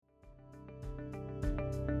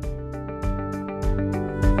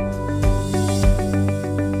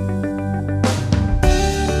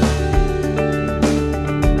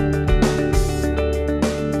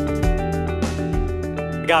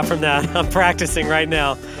got from that. I'm practicing right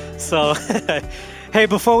now. So, hey,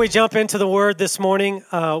 before we jump into the word this morning,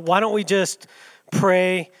 why don't we just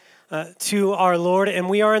pray to our Lord? And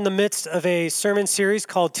we are in the midst of a sermon series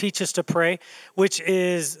called Teach Us to Pray, which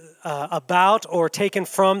is about or taken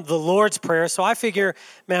from the Lord's Prayer. So I figure,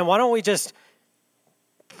 man, why don't we just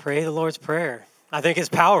pray the Lord's Prayer? I think it's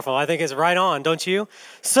powerful. I think it's right on, don't you?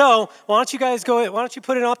 So why don't you guys why don't you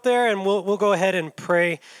put it up there and we'll go ahead and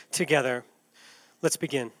pray together. Let's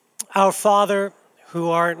begin. Our Father,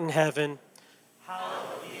 who art in heaven,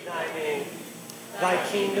 hallowed be thy name. Thy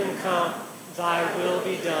kingdom come, thy will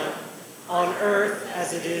be done, on earth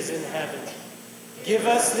as it is in heaven. Give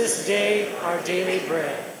us this day our daily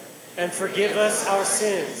bread, and forgive us our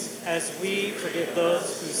sins as we forgive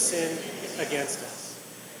those who sin against us.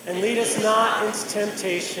 And lead us not into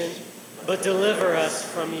temptation, but deliver us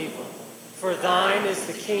from evil. For thine is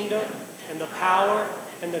the kingdom, and the power,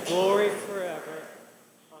 and the glory forever.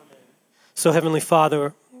 Amen. So, Heavenly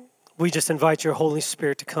Father, we just invite your Holy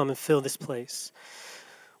Spirit to come and fill this place.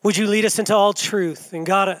 Would you lead us into all truth? And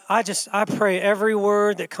God, I pray every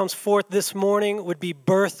word that comes forth this morning would be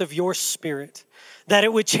birth of your Spirit, that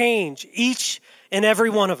it would change each and every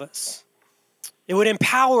one of us. It would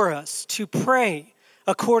empower us to pray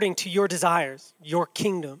according to your desires, your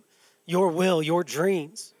kingdom, your will, your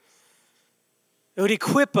dreams. It would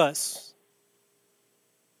equip us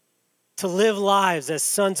to live lives as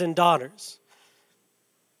sons and daughters.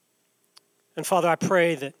 And Father, I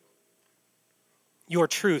pray that your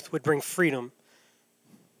truth would bring freedom.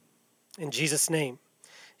 In Jesus' name,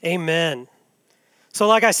 amen. So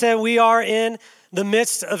like I said, we are in the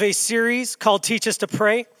midst of a series called Teach Us to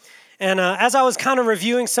Pray. And as I was kind of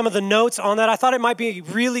reviewing some of the notes on that, I thought it might be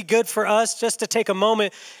really good for us just to take a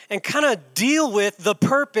moment and kind of deal with the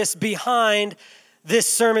purpose behind this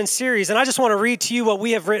sermon series. And I just want to read to you what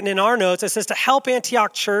we have written in our notes. It says, to help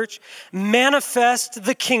Antioch Church manifest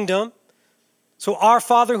the kingdom. So our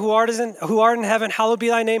Father who art in heaven, hallowed be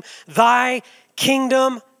thy name. Thy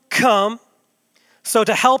kingdom come. So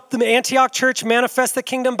to help the Antioch Church manifest the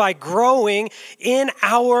kingdom by growing in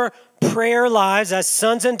our prayer lives as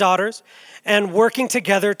sons and daughters and working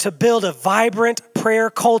together to build a vibrant prayer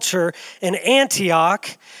culture in Antioch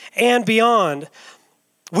and beyond.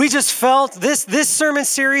 We just felt this sermon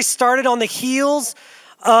series started on the heels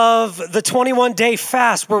of the 21-day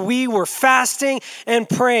fast where we were fasting and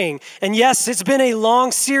praying. And yes, it's been a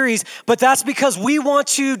long series, but that's because we want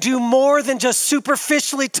to do more than just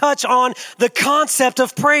superficially touch on the concept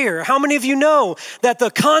of prayer. How many of you know that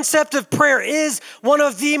the concept of prayer is one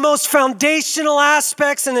of the most foundational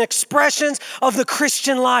aspects and expressions of the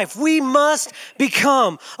Christian life? We must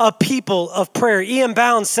become a people of prayer. Ian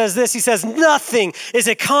Bounds says this. He says, nothing is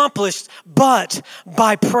accomplished but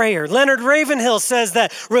by prayer. Leonard Ravenhill says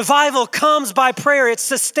that revival comes by prayer. It's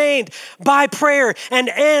sustained by prayer and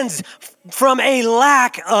ends from a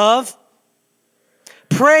lack of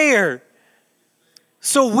prayer.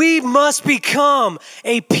 So we must become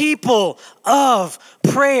a people of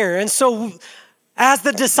prayer. And so as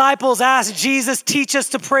the disciples asked Jesus, teach us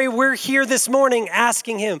to pray, we're here this morning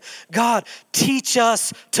asking him, God, teach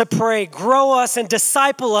us to pray. Grow us and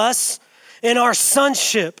disciple us in our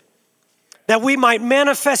sonship, that we might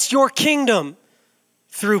manifest your kingdom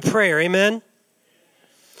through prayer, amen?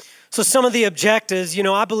 So some of the objectives,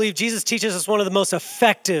 I believe Jesus teaches us one of the most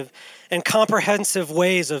effective and comprehensive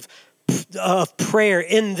ways of prayer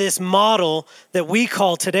in this model that we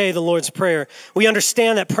call today the Lord's Prayer. We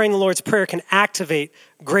understand that praying the Lord's Prayer can activate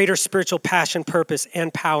greater spiritual passion, purpose,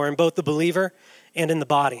 and power in both the believer and in the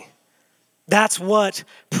body. That's what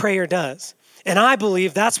prayer does. And I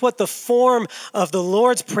believe that's what the form of the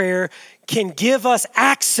Lord's Prayer can give us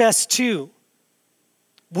access to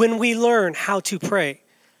when we learn how to pray.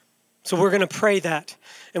 So we're going to pray that,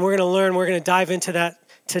 and we're going to dive into that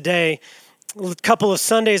today. A couple of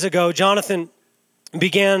Sundays ago, Jonathan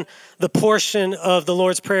began the portion of the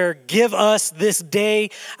Lord's Prayer, give us this day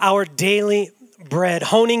our daily bread,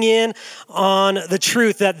 honing in on the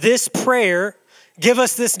truth that this prayer, give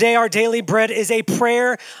us this day our daily bread, is a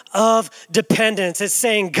prayer of dependence. It's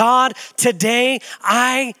saying, God, today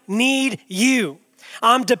I need you.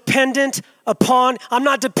 I'm not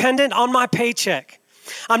dependent on my paycheck.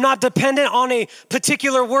 I'm not dependent on a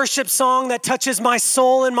particular worship song that touches my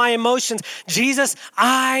soul and my emotions. Jesus,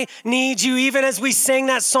 I need you. Even as we sang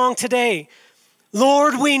that song today,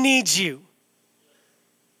 Lord, we need you.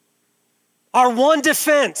 Our one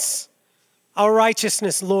defense, our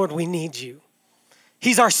righteousness, Lord, we need you.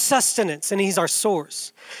 He's our sustenance and he's our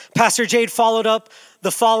source. Pastor Jade followed up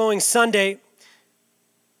the following Sunday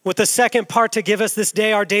with the second part to give us this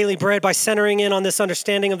day our daily bread by centering in on this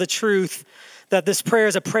understanding of the truth that this prayer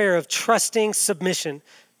is a prayer of trusting submission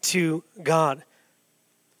to God.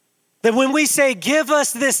 That when we say, give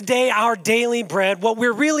us this day our daily bread, what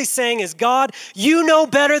we're really saying is, God, you know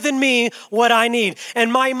better than me what I need.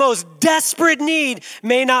 And my most desperate need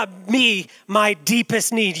may not be my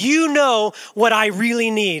deepest need. You know what I really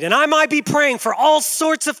need. And I might be praying for all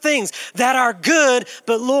sorts of things that are good,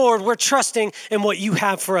 but Lord, we're trusting in what you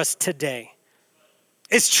have for us today.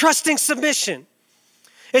 It's trusting submission.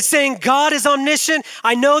 It's saying God is omniscient.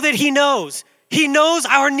 I know that he knows. He knows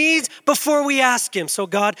our needs before we ask him. So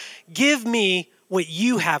God, give me what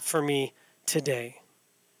you have for me today.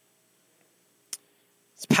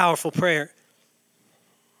 It's a powerful prayer.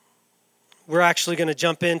 We're actually going to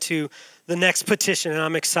jump into the next petition, and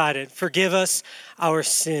I'm excited. Forgive us our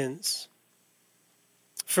sins.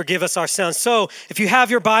 Forgive us our sins. So if you have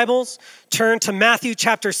your Bibles, turn to Matthew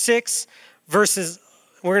chapter 6, we're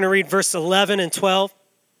going to read verse 11 and 12.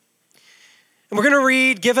 And we're going to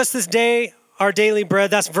read, give us this day our daily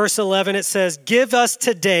bread. That's verse 11. It says, give us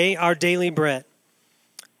today our daily bread.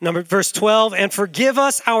 Verse 12, and forgive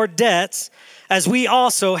us our debts as we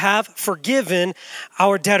also have forgiven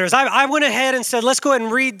our debtors. I went ahead and said, let's go ahead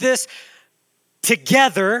and read this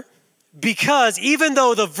together, because even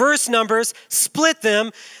though the verse numbers split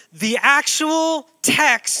them, the actual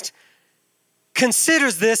text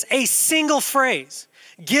considers this a single phrase.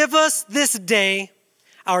 Give us this day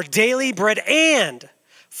our daily bread, and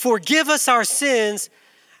forgive us our sins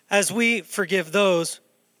as we forgive those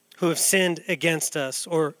who have sinned against us,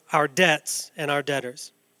 or our debts and our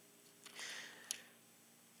debtors.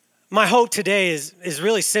 My hope today is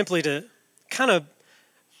really simply to kind of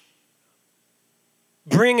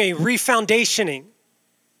bring a refoundationing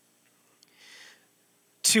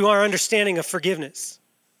to our understanding of forgiveness.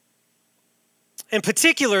 And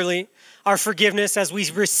particularly our forgiveness as we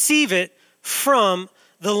receive it from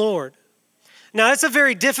the Lord. Now, it's a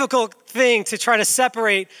very difficult thing to try to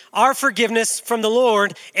separate our forgiveness from the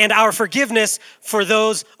Lord and our forgiveness for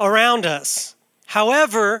those around us.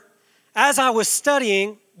 However, as I was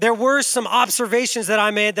studying, there were some observations that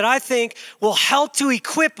I made that I think will help to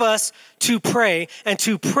equip us to pray and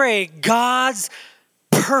to pray God's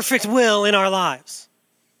perfect will in our lives.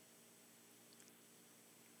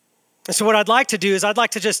 And so what I'd like to do is I'd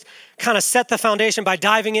like to just kind of set the foundation by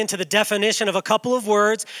diving into the definition of a couple of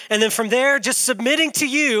words, and then from there, just submitting to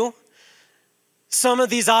you some of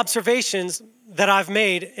these observations that I've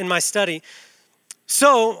made in my study.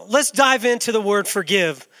 So let's dive into the word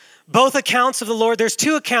forgive. Both accounts of the Lord, there's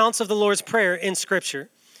two accounts of the Lord's Prayer in Scripture.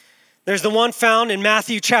 There's the one found in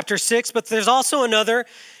Matthew chapter 6, but there's also another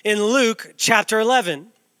in Luke chapter 11.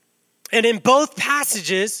 And in both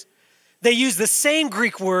passages, they use the same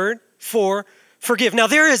Greek word for forgive. Now,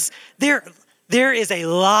 there is a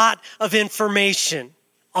lot of information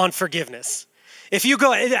on forgiveness. If you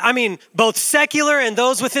go, both secular and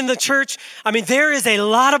those within the church, there is a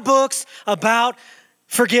lot of books about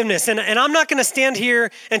forgiveness. And I'm not going to stand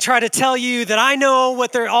here and try to tell you that I know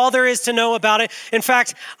all there is to know about it. In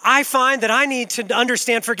fact, I find that I need to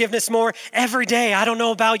understand forgiveness more every day. I don't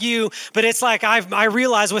know about you, but it's like I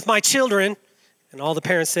realize with my children, and all the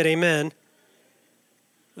parents said amen,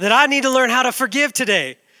 that I need to learn how to forgive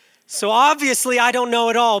today. So obviously I don't know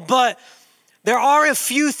it all, but there are a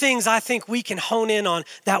few things I think we can hone in on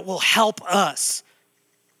that will help us.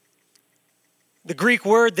 The Greek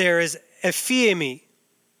word there is ephiemi.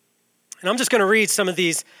 And I'm just going to read some of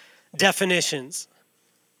these definitions.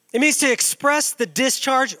 It means to express the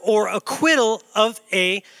discharge or acquittal of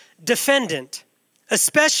a defendant,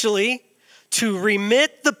 especially to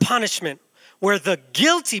remit the punishment where the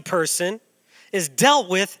guilty person is dealt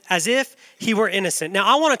with as if he were innocent. Now,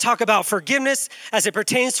 I want to talk about forgiveness as it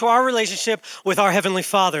pertains to our relationship with our Heavenly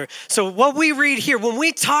Father. So what we read here, when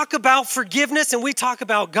we talk about forgiveness and we talk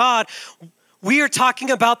about God, we are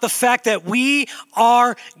talking about the fact that we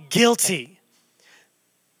are guilty.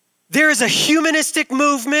 There is a humanistic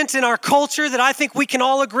movement in our culture that I think we can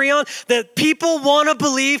all agree on, that people want to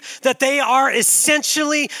believe that they are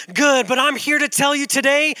essentially good. But I'm here to tell you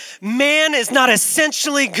today, man is not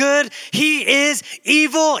essentially good. He is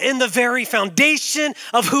evil in the very foundation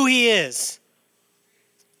of who he is.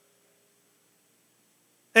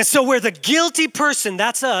 And so where the guilty person,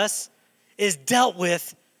 that's us, is dealt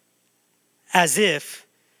with as if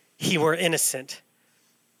he were innocent.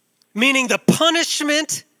 Meaning the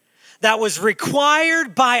punishment that was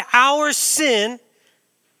required by our sin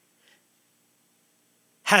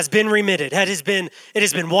has been remitted. It has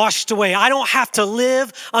been washed away. I don't have to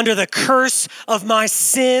live under the curse of my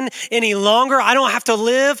sin any longer. I don't have to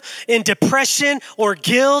live in depression or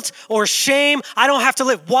guilt or shame. I don't have to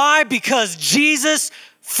live. Why? Because Jesus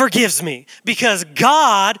forgives me. Because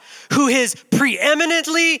God, who is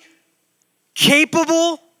preeminently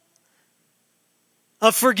capable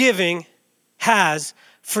of forgiving, has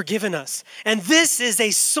forgiven us. And this is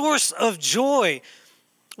a source of joy.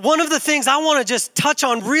 One of the things I want to just touch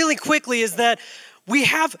on really quickly is that we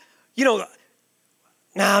have,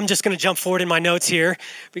 I'm just going to jump forward in my notes here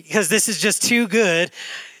because this is just too good.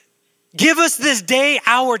 Give us this day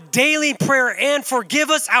our daily prayer and forgive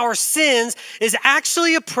us our sins is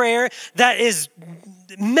actually a prayer that is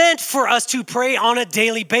meant for us to pray on a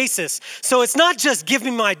daily basis. So it's not just give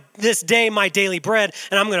me this day my daily bread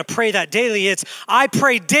and I'm going to pray that daily. It's I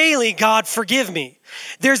pray daily, God forgive me.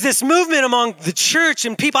 There's this movement among the church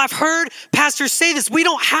and people. I've heard pastors say this. We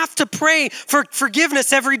don't have to pray for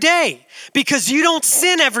forgiveness every day because you don't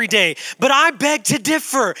sin every day. But I beg to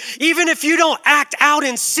differ. Even if you don't act out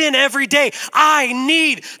in sin every day, I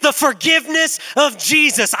need the forgiveness of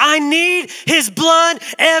Jesus. I need his blood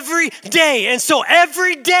every day. And so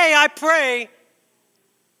every day I pray,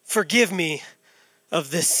 forgive me of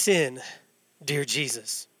this sin, dear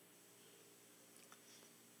Jesus.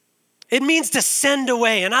 It means to send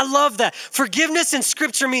away. And I love that. Forgiveness in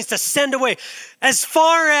Scripture means to send away. As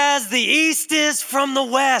far as the east is from the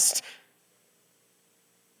west,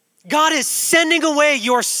 God is sending away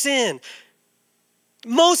your sin.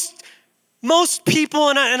 Most people,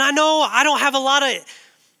 and I know I don't have a lot of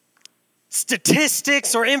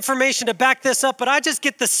statistics or information to back this up, but I just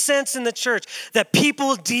get the sense in the church that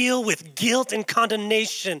people deal with guilt and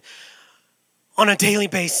condemnation on a daily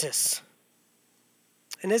basis.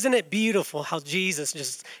 And isn't it beautiful how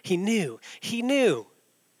Jesus he knew.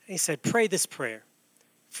 He said, pray this prayer.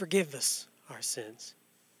 Forgive us our sins.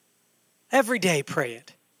 Every day pray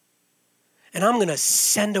it. And I'm going to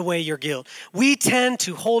send away your guilt. We tend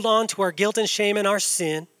to hold on to our guilt and shame and our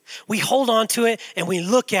sin. We hold on to it and we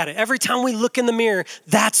look at it. Every time we look in the mirror,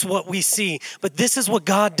 that's what we see. But this is what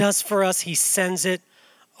God does for us. He sends it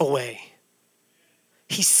away.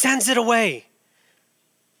 He sends it away.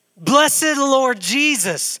 Blessed Lord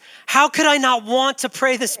Jesus, how could I not want to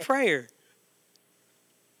pray this prayer?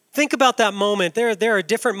 Think about that moment. There are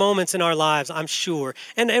different moments in our lives, I'm sure.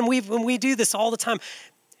 And we do this all the time.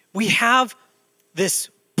 We have this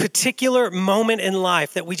particular moment in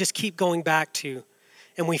life that we just keep going back to.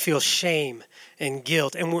 And we feel shame and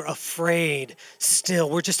guilt. And we're afraid still.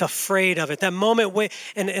 We're just afraid of it. That moment,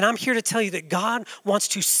 and I'm here to tell you that God wants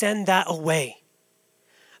to send that away.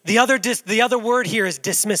 The other word here is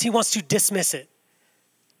dismiss. He wants to dismiss it.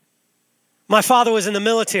 My father was in the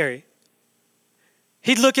military.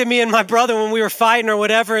 He'd look at me and my brother when we were fighting or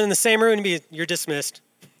whatever in the same room and be, you're dismissed.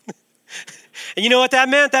 And you know what that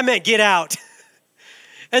meant? That meant get out.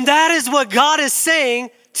 And that is what God is saying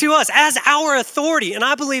to us as our authority. And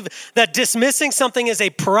I believe that dismissing something is a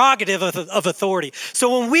prerogative of authority.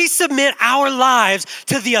 So when we submit our lives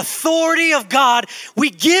to the authority of God, we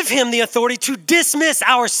give him the authority to dismiss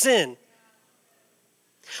our sin.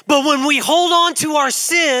 But when we hold on to our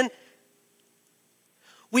sin,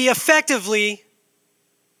 we effectively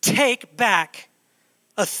take back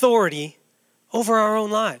authority over our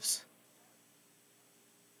own lives.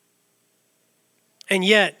 And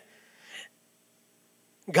yet,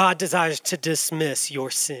 God desires to dismiss your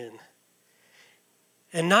sin.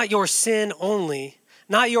 And not your sin only,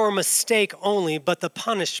 not your mistake only, but the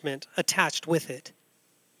punishment attached with it.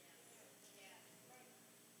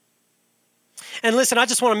 And listen, I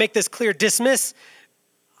just want to make this clear. Dismiss,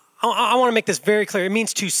 I want to make this very clear. It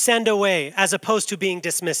means to send away as opposed to being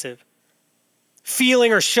dismissive.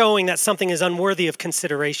 Feeling or showing that something is unworthy of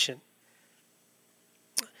consideration.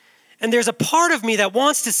 And there's a part of me that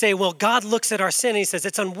wants to say, well, God looks at our sin and he says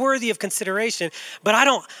it's unworthy of consideration, but I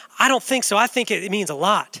don't think so. I think it means a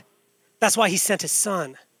lot. That's why he sent his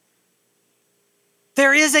son.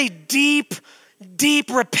 There is a deep, deep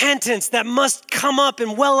repentance that must come up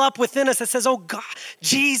and well up within us that says, oh God,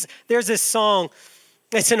 geez, there's this song.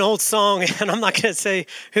 It's an old song and I'm not going to say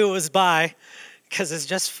who it was by because it's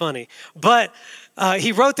just funny. But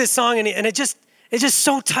he wrote this song and it just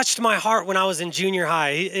so touched my heart when I was in junior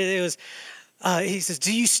high. He says,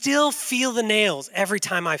 do you still feel the nails every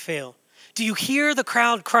time I fail? Do you hear the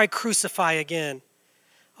crowd cry, crucify again?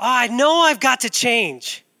 Oh, I know I've got to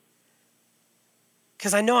change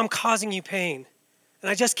because I know I'm causing you pain and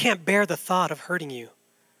I just can't bear the thought of hurting you.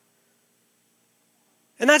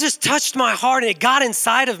 And that just touched my heart and it got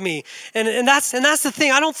inside of me. And that's the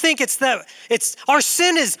thing. I don't think it's our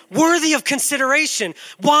sin is worthy of consideration.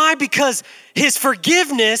 Why? Because his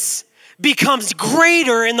forgiveness becomes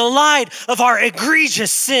greater in the light of our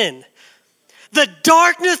egregious sin. The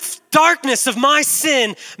darkness of my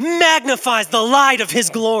sin magnifies the light of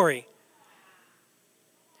his glory.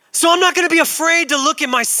 So I'm not going to be afraid to look at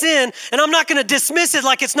my sin, and I'm not going to dismiss it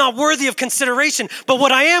like it's not worthy of consideration. But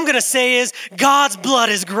what I am going to say is God's blood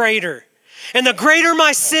is greater. And the greater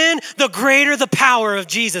my sin, the greater the power of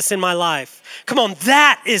Jesus in my life. Come on,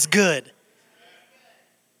 that is good.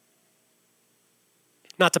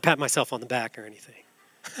 Not to pat myself on the back or anything.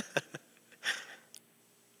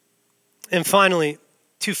 And finally,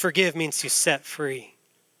 to forgive means to set free.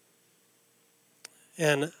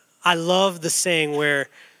 And I love the saying where,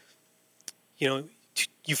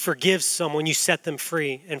 you forgive someone, you set them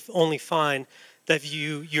free, and only find that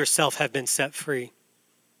you yourself have been set free.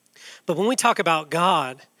 But when we talk about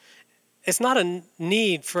God, it's not a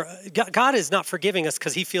need for, God is not forgiving us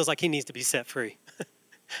because he feels like he needs to be set free.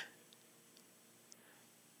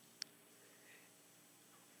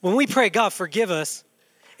 When we pray, God, forgive us,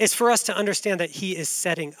 it's for us to understand that he is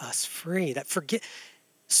setting us free.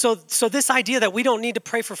 So this idea that we don't need to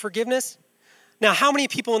pray for forgiveness. Now, how many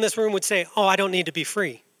people in this room would say, oh, I don't need to be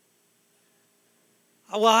free?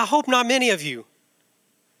 Well, I hope not many of you.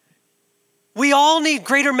 We all need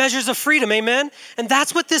greater measures of freedom, amen? And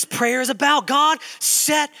that's what this prayer is about. God,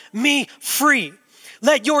 set me free.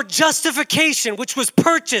 Let your justification, which was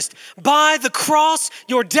purchased by the cross,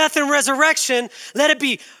 your death and resurrection, let it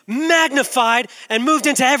be magnified and moved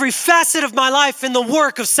into every facet of my life in the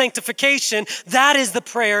work of sanctification. That is the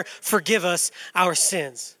prayer, forgive us our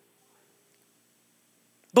sins.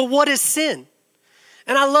 But what is sin?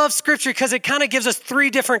 And I love scripture because it kind of gives us three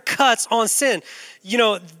different cuts on sin.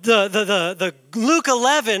 The Luke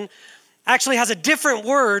 11 actually has a different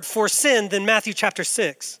word for sin than Matthew chapter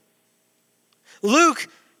 6. Luke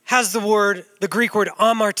has the Greek word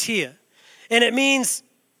amartia, and it means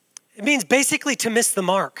basically to miss the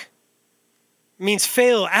mark. It means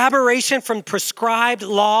fail, aberration from prescribed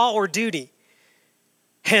law or duty,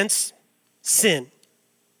 hence sin.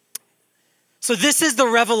 So this is the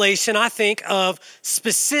revelation, I think, of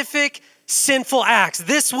specific sinful acts.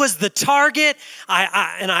 This was the target,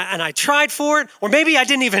 I tried for it, or maybe I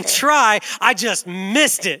didn't even try, I just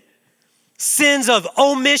missed it. Sins of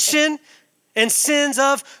omission and sins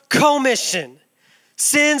of commission.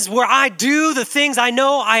 Sins where I do the things I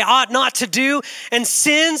know I ought not to do, and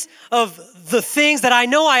sins of the things that I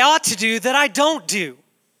know I ought to do that I don't do.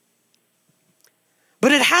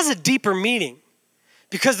 But it has a deeper meaning.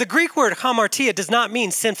 Because the Greek word hamartia does not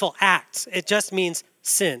mean sinful acts. It just means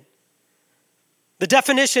sin. The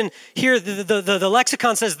definition here, the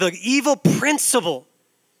lexicon says the evil principle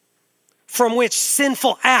from which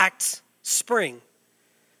sinful acts spring.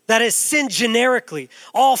 That is sin generically.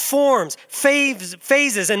 All forms,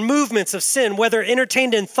 phases, and movements of sin, whether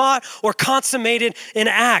entertained in thought or consummated in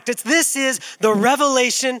act. This is the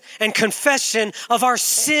revelation and confession of our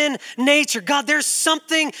sin nature. God, there's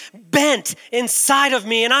something bent inside of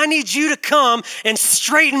me, and I need you to come and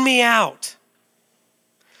straighten me out.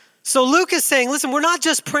 So Luke is saying, listen, we're not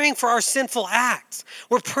just praying for our sinful acts.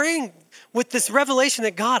 We're praying with this revelation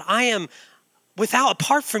that God,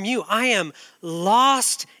 apart from you, I am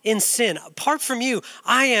lost in sin. Apart from you,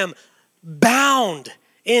 I am bound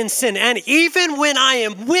in sin. And even when I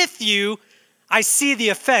am with you, I see the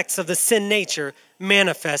effects of the sin nature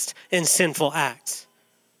manifest in sinful acts.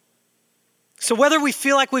 So whether we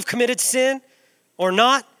feel like we've committed sin or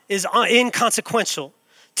not is inconsequential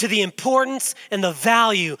to the importance and the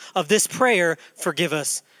value of this prayer, forgive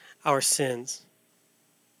us our sins.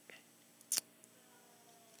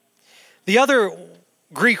 The other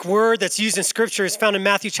Greek word that's used in Scripture is found in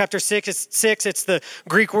Matthew chapter 6. It's the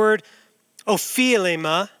Greek word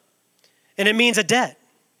ophielema, and it means a debt.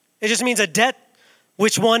 It just means a debt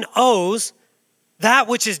which one owes, that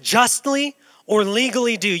which is justly or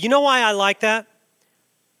legally due. You know why I like that?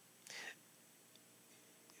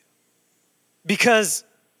 Because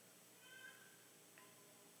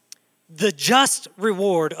the just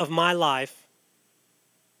reward of my life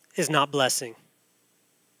is not blessing.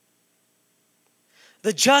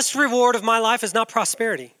 The just reward of my life is not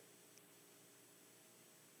prosperity.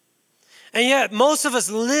 And yet, most of us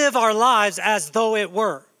live our lives as though it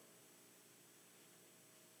were.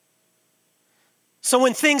 So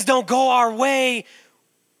when things don't go our way,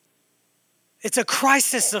 it's a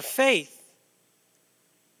crisis of faith.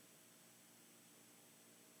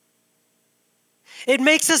 It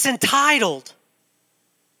makes us entitled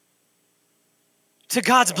to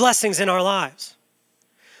God's blessings in our lives.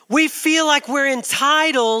 We feel like we're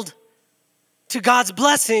entitled to God's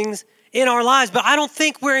blessings in our lives, but I don't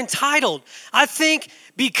think we're entitled. I think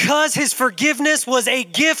because his forgiveness was a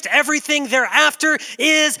gift, everything thereafter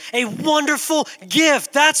is a wonderful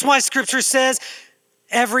gift. That's why Scripture says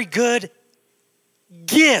every good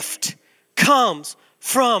gift comes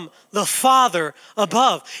from the Father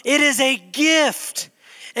above. It is a gift.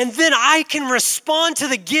 And then I can respond to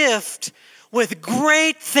the gift with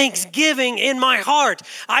great thanksgiving in my heart.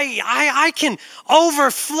 I can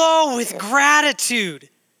overflow with gratitude.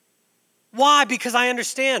 Why? Because I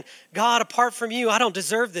understand, God, apart from you, I don't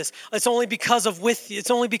deserve this. It's only because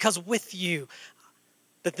with you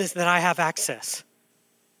that I have access.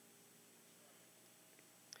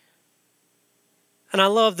 And I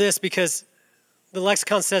love this because the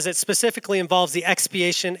lexicon says it specifically involves the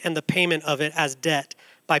expiation and the payment of it as debt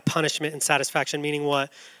by punishment and satisfaction, meaning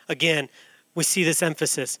what? Again, we see this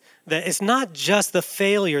emphasis that it's not just the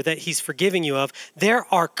failure that he's forgiving you of. There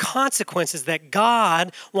are consequences that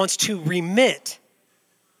God wants to remit.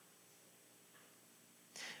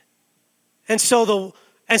 And so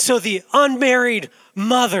the unmarried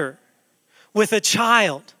mother with a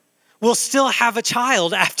child will still have a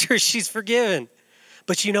child after she's forgiven.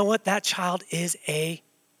 But you know what? That child is a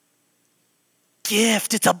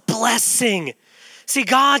gift. It's a blessing. See,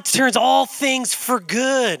 God turns all things for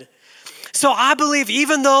good. So I believe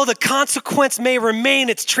even though the consequence may remain,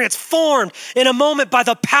 it's transformed in a moment by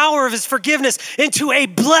the power of his forgiveness into a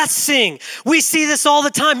blessing. We see this all the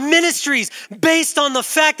time. Ministries based on the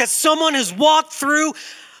fact that someone has walked through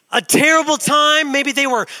a terrible time. Maybe they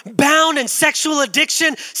were bound in sexual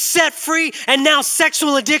addiction, set free, and now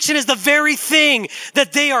sexual addiction is the very thing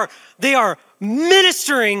that they are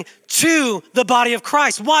ministering to the body of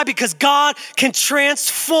Christ. Why? Because God can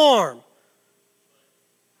transform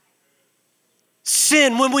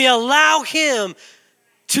sin when we allow him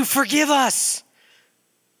to forgive us.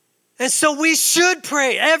 And so we should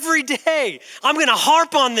pray every day. I'm going to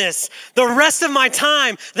harp on this the rest of my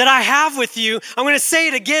time that I have with you. I'm going to say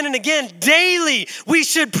it again and again. Daily, we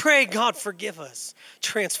should pray, God, forgive us,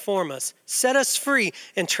 transform us, set us free,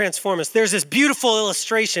 and transform us. There's this beautiful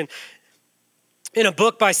illustration in a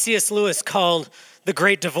book by C.S. Lewis called The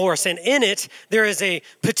Great Divorce. And in it, there is a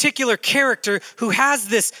particular character who has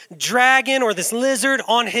this dragon or this lizard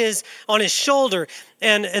on his shoulder.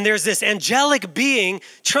 And there's this angelic being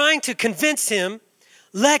trying to convince him,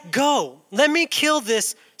 let go. Let me kill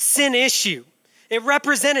this sin issue. It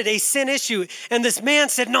represented a sin issue. And this man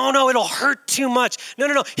said, no, it'll hurt too much.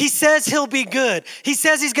 No. He says he'll be good. He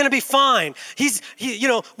says he's going to be fine.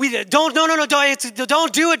 Don't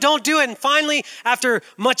do it. And finally, after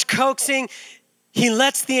much coaxing, he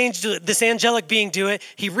lets this angelic being do it.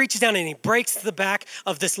 He reaches down and he breaks the back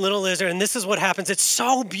of this little lizard. And this is what happens. It's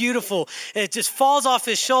so beautiful. It just falls off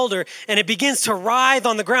his shoulder and it begins to writhe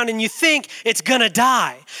on the ground. And you think it's going to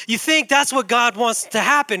die. You think that's what God wants to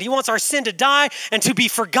happen. He wants our sin to die and to be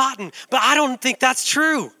forgotten. But I don't think that's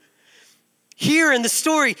true. Here in the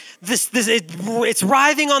story, it's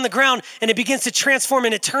writhing on the ground and it begins to transform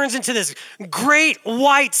and it turns into this great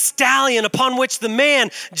white stallion upon which the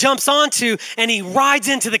man jumps onto and he rides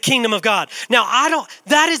into the kingdom of God. Now,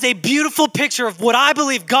 that is a beautiful picture of what I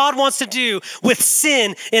believe God wants to do with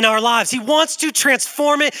sin in our lives. He wants to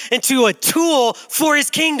transform it into a tool for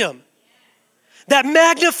his kingdom that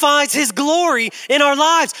magnifies his glory in our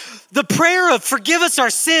lives. The prayer of forgive us our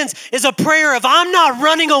sins is a prayer of I'm not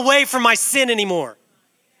running away from my sin anymore.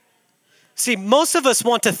 See, most of us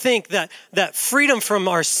want to think that freedom from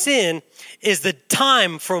our sin is the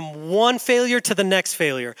time from one failure to the next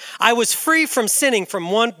failure. I was free from sinning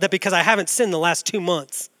because I haven't sinned the last 2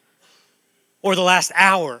 months or the last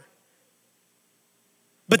hour.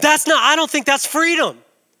 But I don't think that's freedom.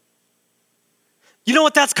 You know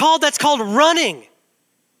what that's called? That's called running.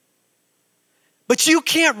 But you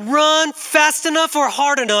can't run fast enough or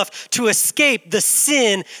hard enough to escape the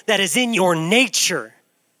sin that is in your nature.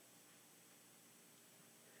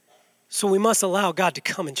 So we must allow God to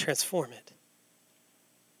come and transform it.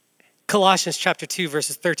 Colossians chapter 2,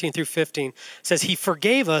 verses 13 through 15 says, he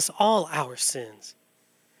forgave us all our sins,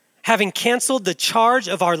 having canceled the charge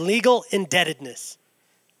of our legal indebtedness,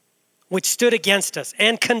 which stood against us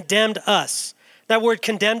and condemned us. That word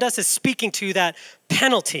condemned us is speaking to that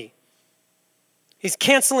penalty. He's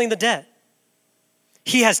canceling the debt.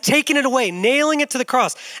 He has taken it away, nailing it to the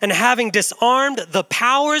cross, and having disarmed the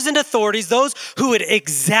powers and authorities, those who would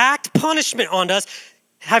exact punishment on us,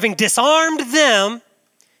 having disarmed them,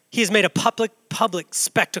 he has made a public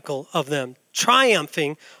spectacle of them,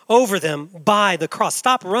 triumphing over them by the cross.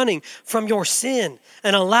 Stop running from your sin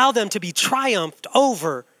and allow them to be triumphed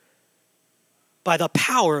over by the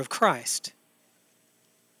power of Christ.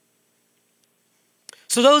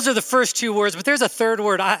 So those are the first two words, but there's a third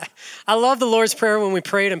word. I love the Lord's Prayer when we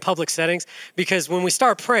pray it in public settings, because when we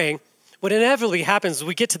start praying, what inevitably happens is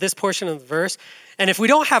we get to this portion of the verse And if we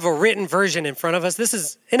don't have a written version in front of us, this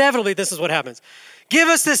is what happens. Give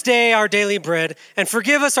us this day our daily bread, and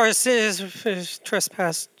forgive us our sins,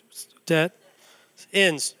 trespass, debt,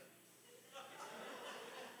 ends.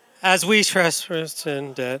 As we trespass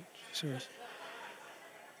in debt.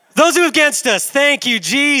 Those who are against us, thank you,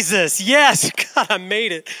 Jesus. Yes, God, I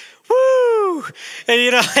made it. Woo! And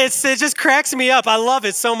it just cracks me up. I love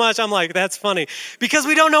it so much. I'm like, that's funny. Because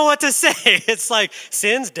we don't know what to say. It's like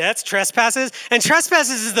sins, debts, trespasses. And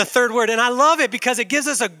trespasses is the third word. And I love it because it gives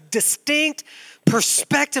us a distinct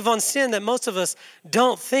perspective on sin that most of us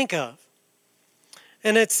don't think of.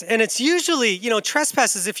 And it's usually,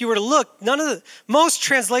 trespasses, if you were to look, most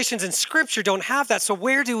translations in Scripture don't have that. So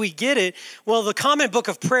where do we get it? Well, the Common Book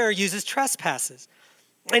of Prayer uses trespasses.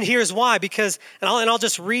 And here's why, because, and I'll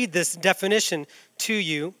just read this definition to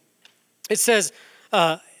you. It says,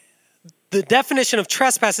 the definition of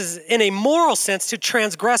trespasses is in a moral sense to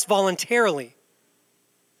transgress voluntarily.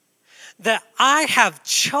 That I've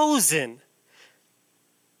chosen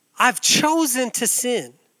to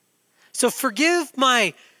sin. So forgive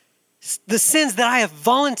the sins that I have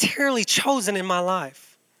voluntarily chosen in my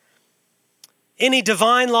life. Any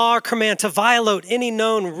divine law or command to violate any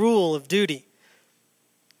known rule of duty.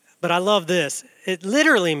 But I love this. It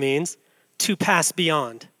literally means to pass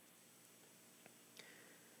beyond.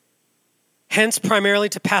 Hence, primarily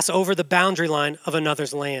to pass over the boundary line of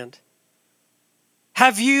another's land.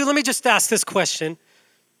 Let me just ask this question.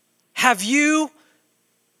 Have you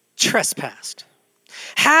trespassed?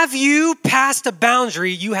 Have you passed a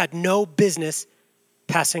boundary you had no business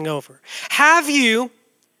passing over? Have you,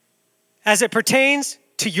 as it pertains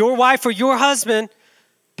to your wife or your husband,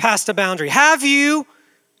 passed a boundary? Have you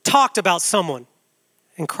talked about someone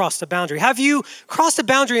and crossed a boundary? Have you crossed a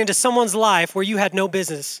boundary into someone's life where you had no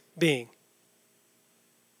business being?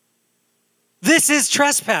 This is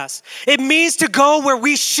trespass. It means to go where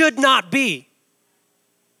we should not be.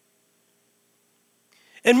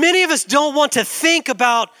 And many of us don't want to think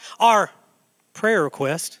about our prayer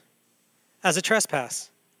request as a trespass.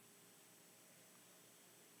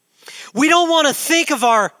 We don't want to think of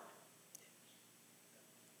our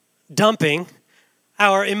dumping,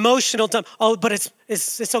 our emotional dump. Oh, but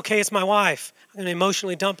it's okay, it's my wife. I'm going to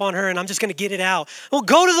emotionally dump on her and I'm just going to get it out. Well,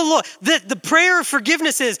 go to the Lord. The prayer of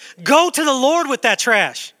forgiveness is go to the Lord with that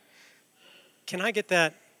trash. Can I get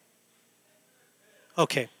that?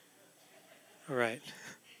 Okay. All right.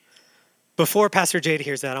 Before Pastor Jade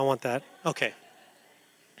hears that, I want that. Okay.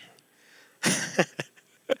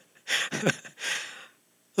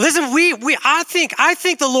 Listen, I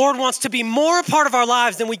think the Lord wants to be more a part of our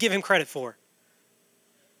lives than we give him credit for.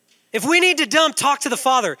 If we need to dump, talk to the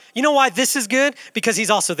Father. You know why this is good? Because he's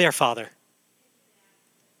also their Father.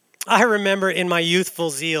 I remember in my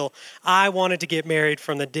youthful zeal, I wanted to get married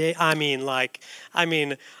from the day, when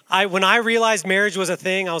I realized marriage was a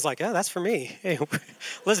thing, I was like, oh, that's for me. Hey,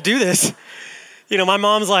 let's do this. My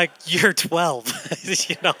mom's like, you're 12.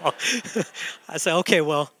 I said, okay,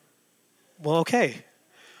 well, okay.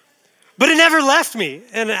 But it never left me.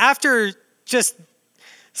 And after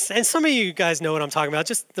and some of you guys know what I'm talking about,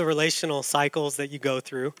 just the relational cycles that you go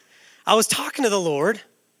through. I was talking to the Lord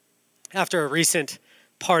after a recent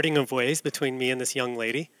parting of ways between me and this young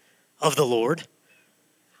lady of the Lord.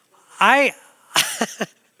 I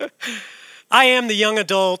am the young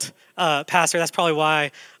adult pastor. That's probably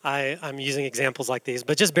why I'm using examples like these,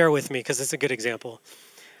 but just bear with me because it's a good example.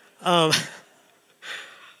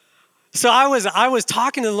 So I was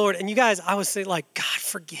talking to the Lord, and you guys, I was saying like, God,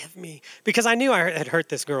 forgive me. Because I knew I had hurt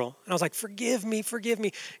this girl. And I was like, forgive me.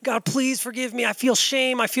 God, please forgive me. I feel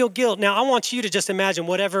shame. I feel guilt. Now, I want you to just imagine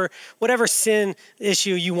whatever sin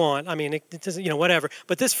issue you want. I mean, it doesn't, whatever.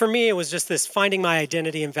 But this, for me, it was just this finding my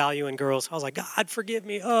identity and value in girls. I was like, God, forgive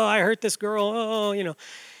me. Oh, I hurt this girl.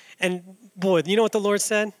 And boy, you know what the Lord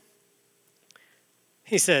said?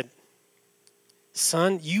 He said,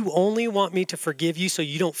 son, you only want me to forgive you so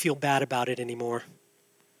you don't feel bad about it anymore.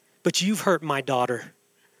 But you've hurt my daughter.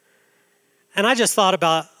 And I just thought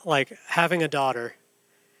about like having a daughter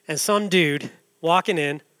and some dude walking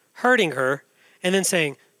in, hurting her, and then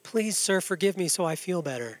saying, please, sir, forgive me so I feel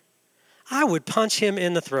better. I would punch him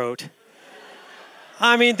in the throat.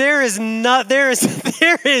 I mean,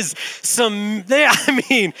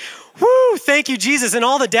 whoo, thank you, Jesus. And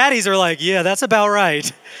all the daddies are like, yeah, that's about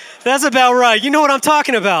right. That's about right. You know what I'm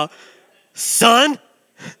talking about, son?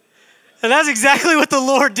 And that's exactly what the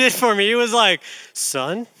Lord did for me. He was like,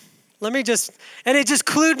 son, and it just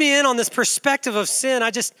clued me in on this perspective of sin.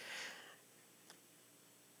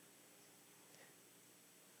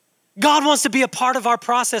 God wants to be a part of our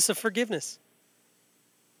process of forgiveness.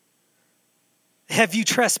 Have you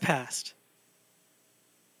trespassed?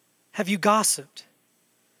 Have you gossiped?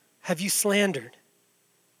 Have you slandered?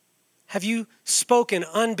 Have you spoken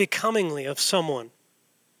unbecomingly of someone?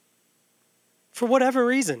 For whatever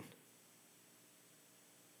reason.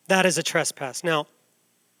 That is a trespass. Now,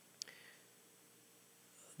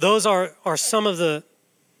 those are some of the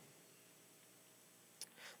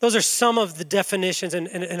definitions,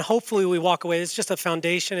 and hopefully we walk away. It's just a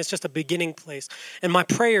foundation. It's just a beginning place. And my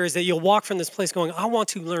prayer is that you'll walk from this place going, I want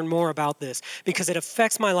to learn more about this because it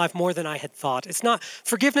affects my life more than I had thought.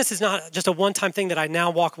 Forgiveness is not just a one-time thing that I now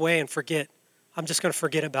walk away and forget. I'm just going to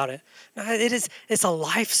forget about it. No, it's a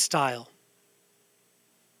lifestyle.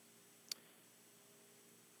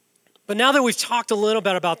 But now that we've talked a little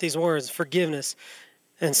bit about these words, forgiveness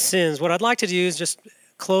and sins, what I'd like to do is just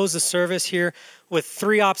close the service here with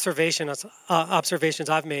three observations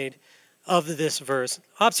I've made of this verse.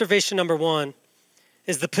 Observation number one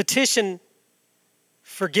is the petition,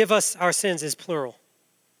 forgive us our sins, is plural.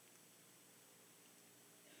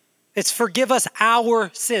 It's forgive us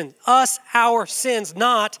our sins, our sins,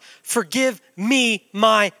 not forgive me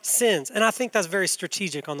my sins. And I think that's very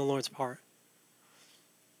strategic on the Lord's part.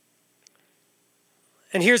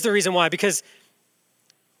 And here's the reason why, because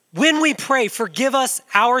when we pray, forgive us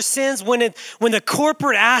our sins, when the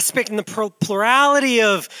corporate aspect and the plurality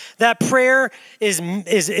of that prayer is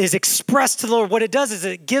expressed to the Lord, what it does is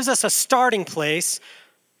it gives us a starting place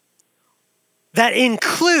that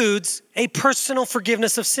includes a personal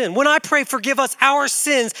forgiveness of sin. When I pray, forgive us our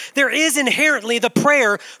sins, there is inherently the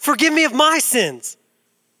prayer, forgive me of my sins.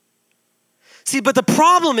 See, but the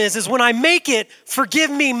problem is when I make it,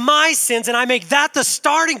 forgive me my sins, and I make that the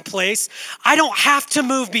starting place, I don't have to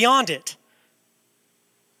move beyond it.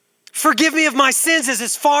 Forgive me of my sins is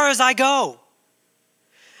as far as I go.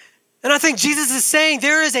 And I think Jesus is saying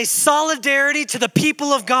there is a solidarity to the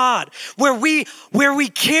people of God where we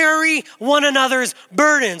carry one another's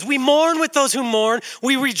burdens. We mourn with those who mourn.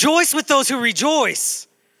 We rejoice with those who rejoice.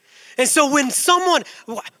 And so when someone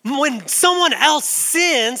else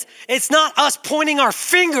sins, it's not us pointing our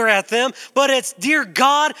finger at them, but it's, dear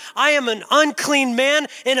God, I am an unclean man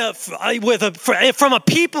from a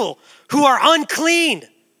people who are unclean.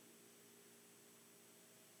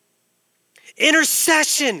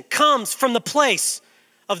 Intercession comes from the place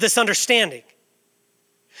of this understanding.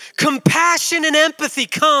 Compassion and empathy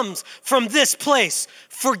comes from this place.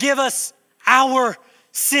 Forgive us our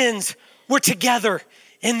sins. We're together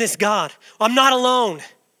in this, God. I'm not alone.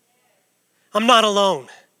 I'm not alone.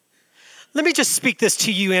 Let me just speak this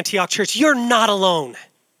to you, Antioch Church. You're not alone.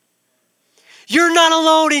 You're not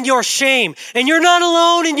alone in your shame, and you're not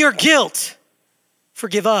alone in your guilt.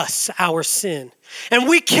 Forgive us our sin. And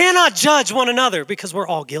we cannot judge one another because we're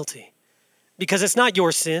all guilty. Because it's not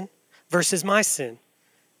your sin versus my sin.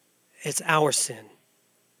 It's our sin.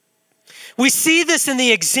 We see this in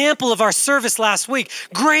the example of our service last week.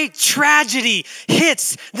 Great tragedy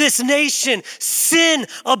hits this nation. Sin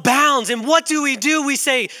abounds. And what do?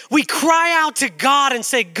 We cry out to God and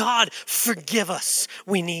say, God, forgive us.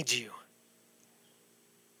 We need you.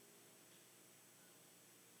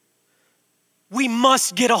 We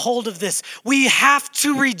must get a hold of this. We have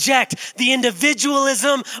to reject the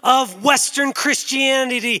individualism of Western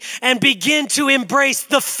Christianity and begin to embrace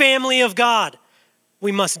the family of God.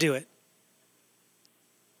 We must do it.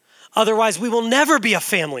 Otherwise, we will never be a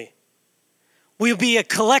family. We'll be a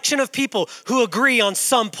collection of people who agree on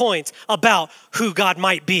some points about who God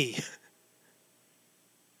might be.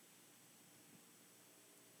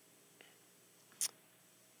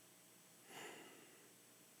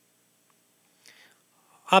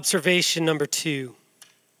 Observation number two.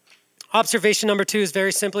 Observation number two is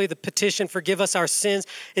very simply the petition, forgive us our sins,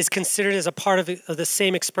 is considered as a part of the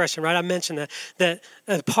same expression, right? I mentioned that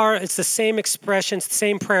it's the same expression,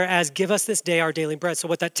 same prayer as give us this day our daily bread. So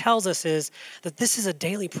what that tells us is that this is a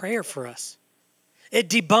daily prayer for us. It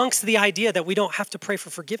debunks the idea that we don't have to pray for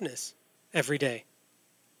forgiveness every day.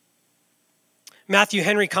 Matthew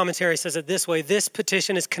Henry commentary says it this way: this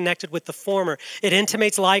petition is connected with the former. It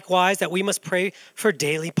intimates likewise that we must pray for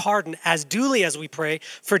daily pardon as duly as we pray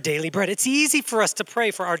for daily bread. It's easy for us to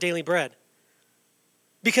pray for our daily bread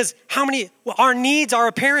because our needs are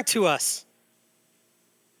apparent to us.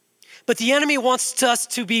 But the enemy wants us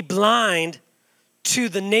to be blind to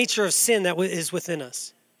the nature of sin that is within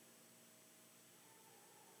us.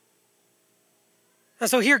 And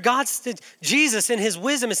so here Jesus in his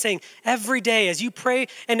wisdom is saying every day as you pray,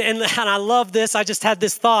 and I love this, I just had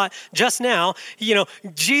this thought just now,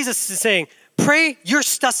 Jesus is saying, pray your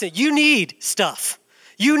stuff, you need stuff.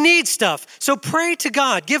 You need stuff. So pray to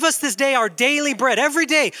God, give us this day our daily bread. Every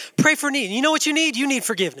day, pray for need. You know what you need? You need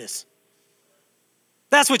forgiveness.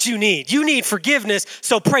 That's what you need. You need forgiveness,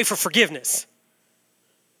 so pray for forgiveness.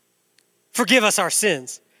 Forgive us our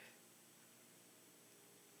sins.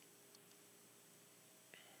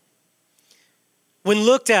 When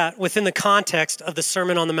looked at within the context of the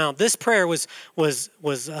Sermon on the Mount, this prayer was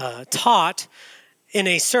taught in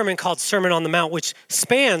a sermon called Sermon on the Mount, which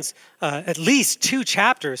spans at least 2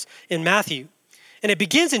 chapters in Matthew. And it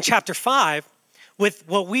begins in chapter 5 with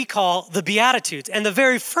what we call the Beatitudes. And the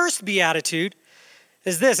very first Beatitude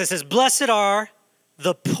is this. It says, "Blessed are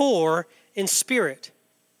the poor in spirit,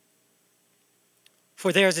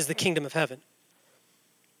 for theirs is the kingdom of heaven."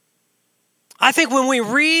 I think when we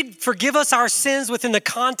read "Forgive us our sins" within the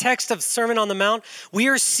context of Sermon on the Mount, we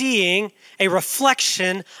are seeing a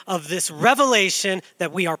reflection of this revelation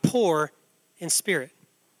that we are poor in spirit.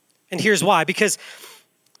 And here's why. Because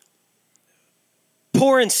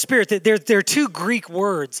poor in spirit, there are 2 Greek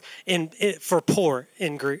words for poor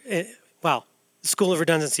in Greek. Wow. School of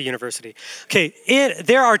Redundancy University. Okay,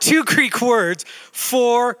 there are 2 Greek words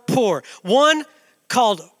for poor. One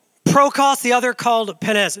called prokos, the other called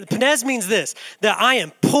penes. Penes means this, that I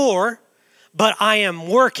am poor, but I am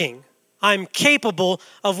working. I'm capable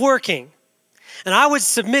of working. And I would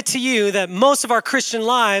submit to you that most of our Christian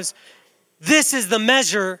lives, this is the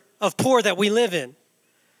measure of poor that we live in.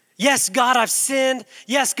 Yes, God, I've sinned.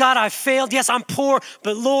 Yes, God, I've failed. Yes, I'm poor,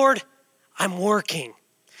 but Lord, I'm working.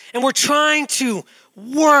 And we're trying to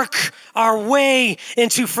work our way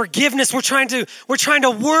into forgiveness. We're trying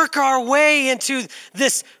to work our way into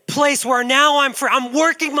this place where now I'm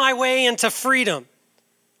working my way into freedom.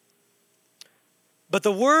 But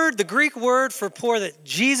the Greek word for poor that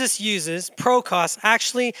Jesus uses, prokos,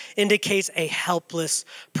 actually indicates a helpless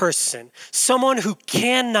person. Someone who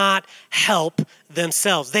cannot help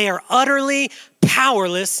themselves. They are utterly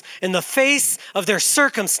powerless in the face of their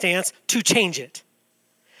circumstance to change it.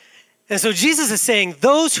 And so Jesus is saying,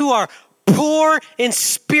 those who are poor in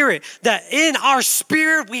spirit, that in our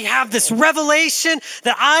spirit we have this revelation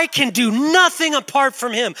that I can do nothing apart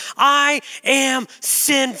from him. I am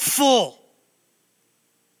sinful.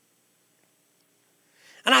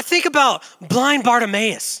 And I think about blind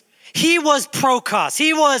Bartimaeus. He was prokos.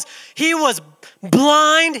 He was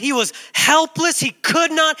blind. He was helpless. He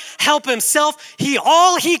could not help himself.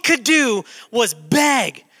 All he could do was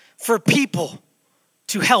beg for people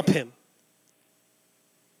to help him.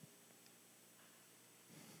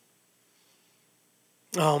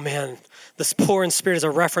 Oh man, this poor in spirit is a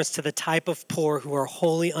reference to the type of poor who are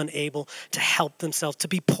wholly unable to help themselves. To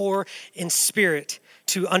be poor in spirit,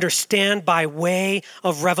 to understand by way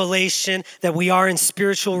of revelation that we are in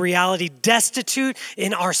spiritual reality, destitute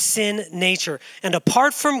in our sin nature, and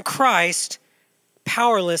apart from Christ,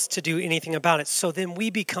 powerless to do anything about it. So then we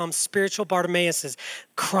become spiritual Bartimaeus,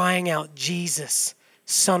 crying out, "Jesus,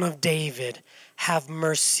 Son of David, have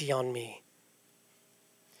mercy on me."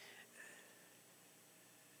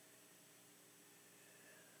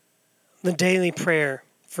 The daily prayer,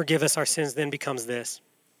 "Forgive us our sins," then becomes this.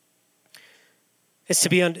 It's to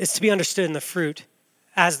be understood in the fruit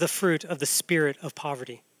as the fruit of the spirit of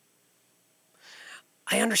poverty.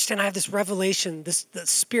 I understand, I have this revelation, the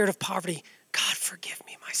spirit of poverty. God, forgive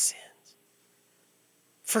me my sins.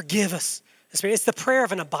 Forgive us. It's the prayer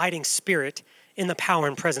of an abiding spirit in the power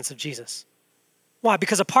and presence of Jesus. Why?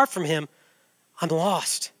 Because apart from him, I'm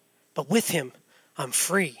lost. But with him, I'm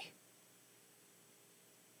free.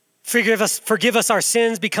 Forgive us our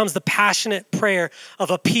sins becomes the passionate prayer of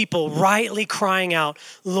a people rightly crying out,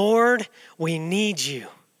 "Lord, we need you.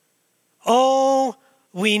 Oh,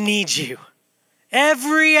 we need you.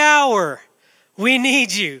 Every hour, we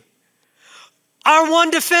need you. Our one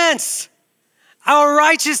defense, our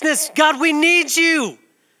righteousness, God, we need you."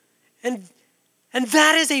 And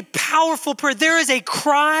that is a powerful prayer. There is a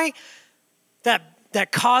cry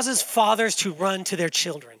that causes fathers to run to their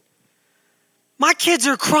children. My kids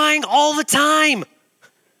are crying all the time.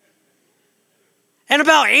 And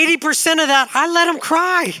about 80% of that, I let them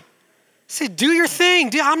cry. I say, "Do your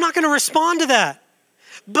thing. I'm not going to respond to that."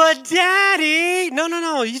 "But Daddy,"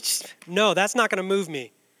 no, that's not going to move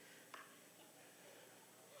me.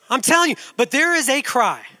 I'm telling you, but there is a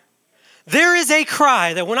cry. There is a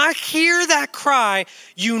cry that when I hear that cry,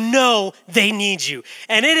 you know they need you.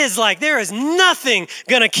 And it is like there is nothing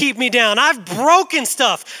going to keep me down. I've broken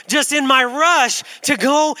stuff just in my rush to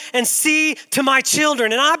go and see to my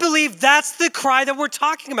children. And I believe that's the cry that we're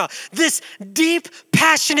talking about. This deep,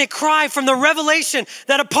 passionate cry from the revelation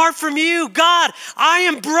that apart from you, God, I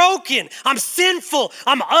am broken. I'm sinful.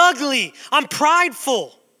 I'm ugly. I'm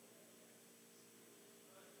prideful.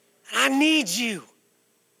 And I need you.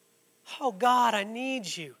 Oh God, I need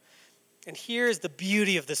you. And here's the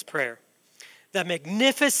beauty of this prayer. the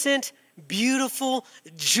magnificent, beautiful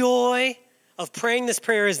joy of praying this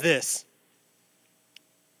prayer is this: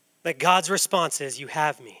 that God's response is, you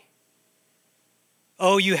have me.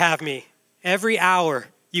 Oh, you have me. Every hour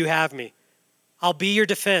you have me. I'll be your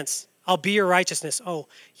defense. I'll be your righteousness. Oh,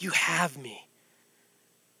 you have me.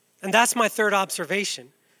 And that's my third observation.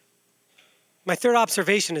 My third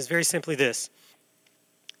observation is very simply this: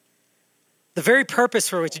 the very purpose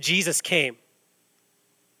for which Jesus came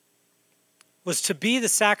was to be the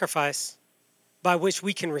sacrifice by which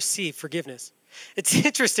we can receive forgiveness. It's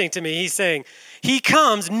interesting to me, he's saying, he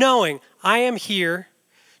comes knowing I am here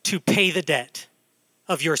to pay the debt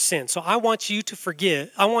of your sin. So I want you to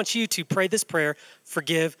forgive. I want you to pray this prayer,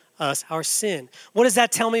 forgive us our sin. What does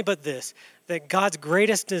that tell me but this? That God's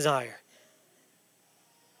greatest desire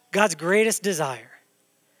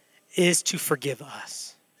is to forgive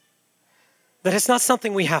us. That it's not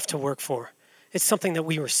something we have to work for. It's something that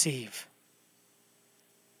we receive.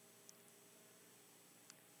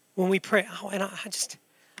 When we pray,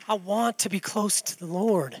 I want to be close to the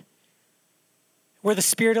Lord. Where the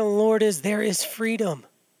Spirit of the Lord is, there is freedom.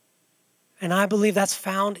 And I believe that's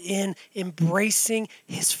found in embracing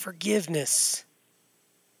his forgiveness.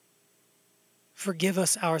 Forgive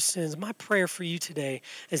us our sins. My prayer for you today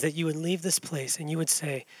is that you would leave this place and you would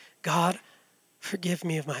say, God, forgive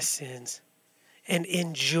me of my sins. And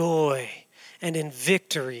in joy and in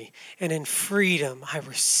victory and in freedom, I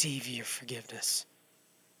receive your forgiveness.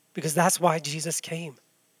 Because that's why Jesus came.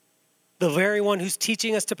 The very one who's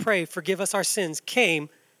teaching us to pray, forgive us our sins, came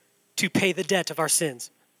to pay the debt of our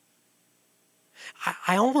sins.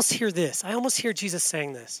 I almost hear this. I almost hear Jesus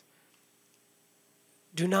saying this.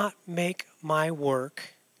 Do not make my work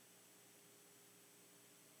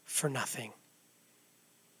for nothing.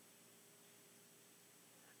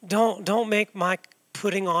 Don't make my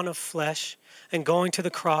putting on of flesh and going to the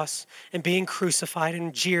cross and being crucified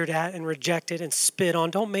and jeered at and rejected and spit on.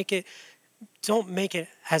 Don't make it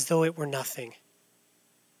as though it were nothing.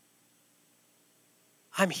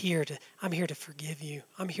 I'm here to forgive you.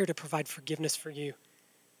 I'm here to provide forgiveness for you.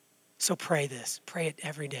 So pray this. Pray it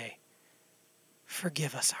every day.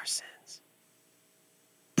 Forgive us our sins.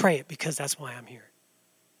 Pray it because that's why I'm here.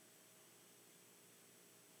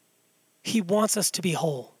 He wants us to be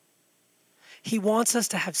whole. He wants us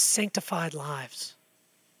to have sanctified lives.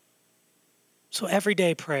 So every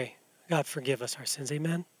day pray, God, forgive us our sins.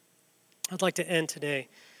 Amen? I'd like to end today, in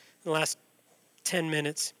the last 10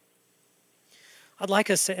 minutes. I'd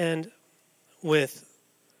like us to end with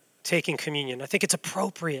taking communion. I think it's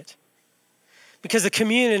appropriate because the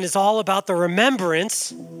communion is all about the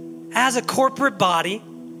remembrance as a corporate body,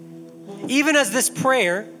 even as this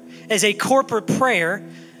prayer is a corporate prayer.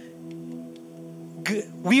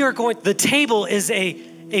 The table is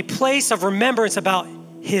a place of remembrance about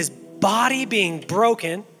his body being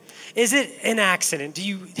broken. Is it an accident? Do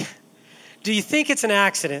you think it's an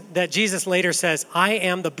accident that Jesus later says, I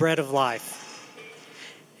am the bread of life?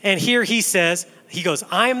 And here he goes,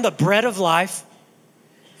 I am the bread of life.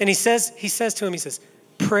 And he says to him,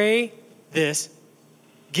 pray this,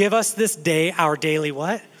 give us this day our daily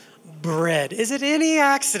what? Bread. Is it any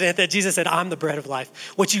accident that Jesus said, I'm the bread of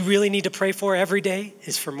life? What you really need to pray for every day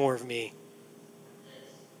is for more of me.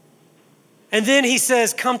 And then he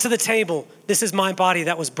says, come to the table. This is my body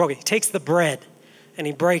that was broken. He takes the bread and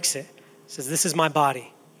he breaks it. He says, this is my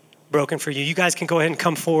body broken for you. You guys can go ahead and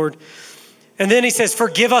come forward. And then he says,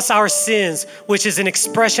 forgive us our sins, which is an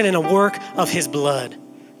expression and a work of his blood.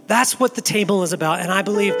 That's what the table is about. And I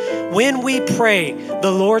believe when we pray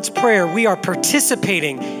the Lord's Prayer, we are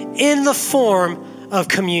participating in the form of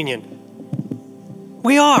communion.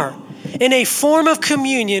 We are. In a form of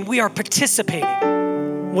communion, we are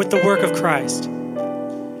participating with the work of Christ.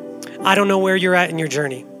 I don't know where you're at in your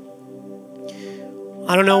journey.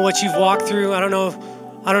 I don't know what you've walked through. I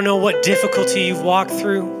don't know what difficulty you've walked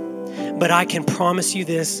through. But I can promise you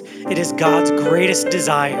this, it is God's greatest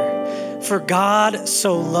desire. For God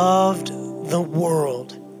so loved the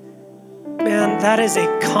world. Man, that is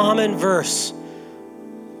a common verse.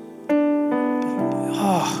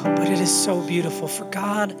 Oh, but it is so beautiful. For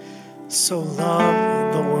God so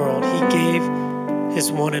loved the world, he gave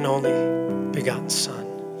his one and only begotten Son.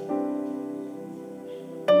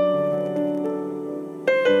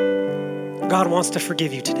 God wants to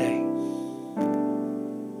forgive you today.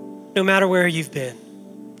 No matter where you've been,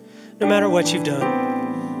 no matter what you've done,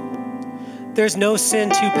 there's no sin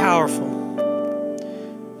too powerful.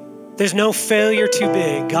 There's no failure too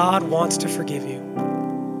big. God wants to forgive you.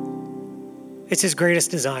 It's his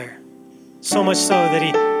greatest desire. So much so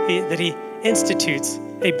that he institutes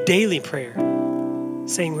a daily prayer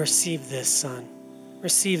saying, receive this son,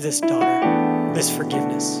 receive this daughter. this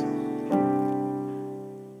forgiveness.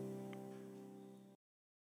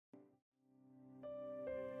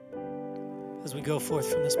 As we go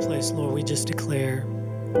forth from this place, Lord, we just declare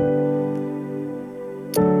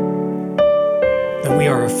that we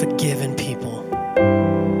are a forgiven people.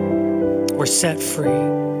 We're set free.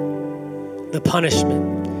 The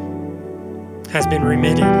punishment has been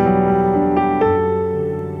remitted,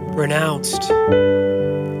 renounced,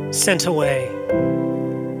 sent away.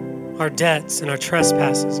 Our debts and our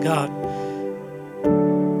trespasses, God,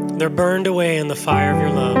 they're burned away in the fire of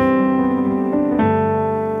your love.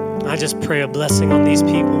 I just pray a blessing on these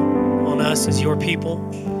people, on us as your people,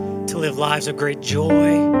 to live lives of great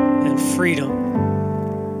joy and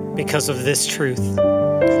freedom because of this truth.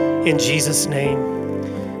 In Jesus' name,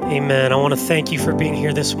 amen. I want to thank you for being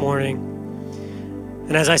here this morning.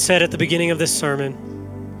 And as I said at the beginning of this sermon,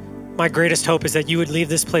 my greatest hope is that you would leave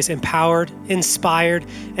this place empowered, inspired,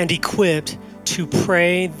 and equipped to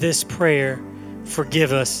pray this prayer,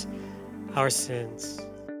 forgive us our sins.